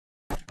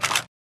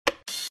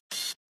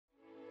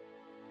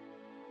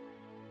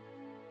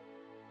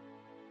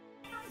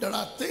There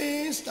are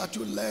things that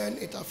you learn,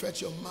 it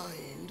affects your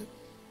mind.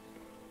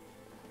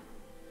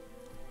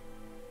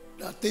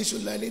 There are things you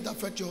learn, it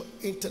affects your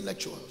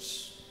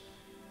intellectuals.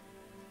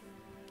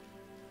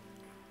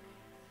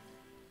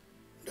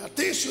 There are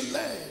things you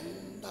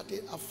learn that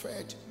it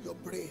affect your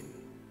brain.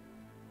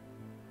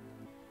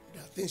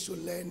 There are things you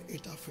learn,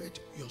 it affects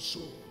your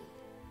soul.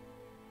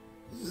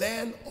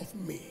 Learn of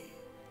me,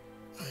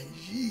 and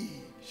ye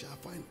shall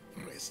find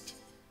rest.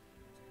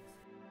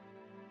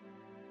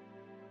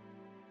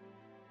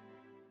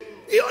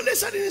 He only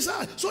said in his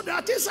heart. So there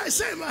are things I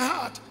say in my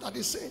heart that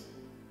is sin.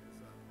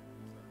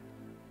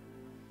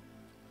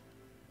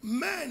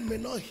 Man may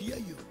not hear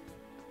you,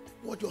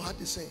 what your heart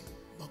is saying,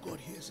 but God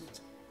hears it.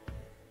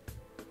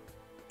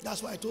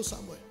 That's why I told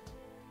Samuel,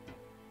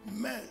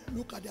 men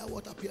look at their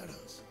outward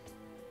appearance,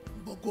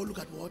 but God look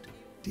at what?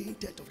 The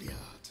intent of the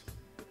heart.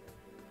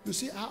 You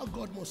see how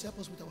God must help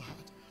us with our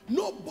heart.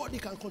 Nobody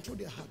can control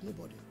their heart.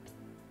 Nobody.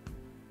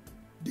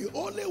 The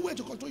only way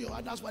to control your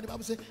heart, that's why the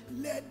Bible says,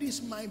 let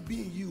this mind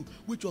be in you,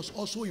 which was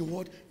also in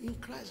what? In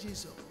Christ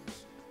Jesus.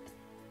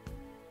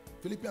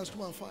 Philippians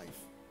 2:5.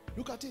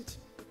 Look at it.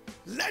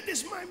 Let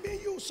this mind be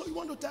in you. So you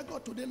want to tell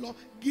God today, Lord,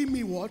 give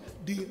me what?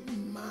 The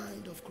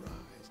mind of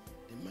Christ.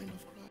 The mind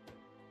of Christ.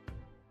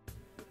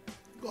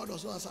 God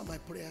does not answer my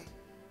prayer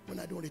when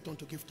I don't return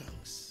to give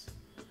thanks.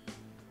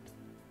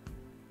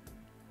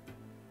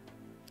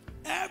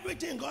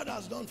 Everything God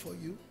has done for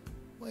you,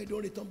 when you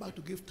don't return back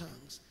to give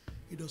thanks,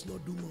 He does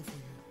not do more for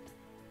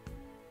you.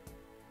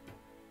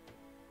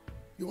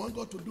 You want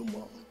God to do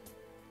more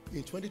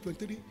in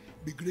 2023?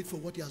 Be grateful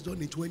for what He has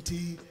done in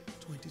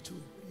 2022.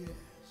 Yes.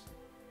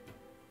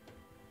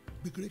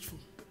 Be grateful.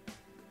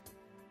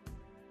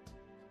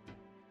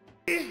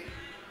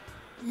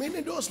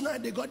 Many those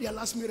nights they got their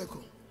last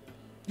miracle.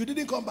 You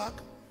didn't come back.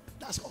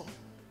 That's all.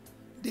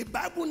 The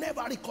Bible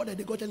never recorded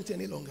they got anything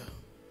any longer.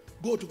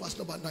 Go to verse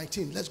number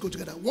 19. Let's go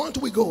together. 1, 2,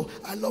 we go.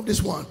 I love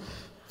this one.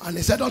 And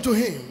he said unto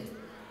him,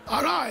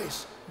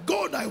 arise,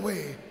 go thy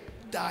way.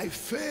 Thy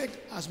faith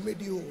has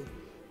made you whole.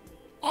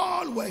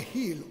 All were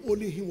healed,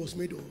 only him was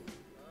made whole.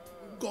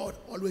 God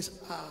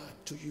always adds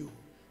to you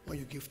when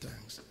you give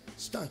thanks.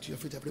 Stand to your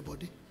feet,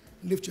 everybody.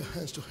 Lift your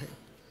hands to him.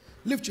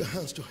 Lift your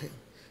hands to him.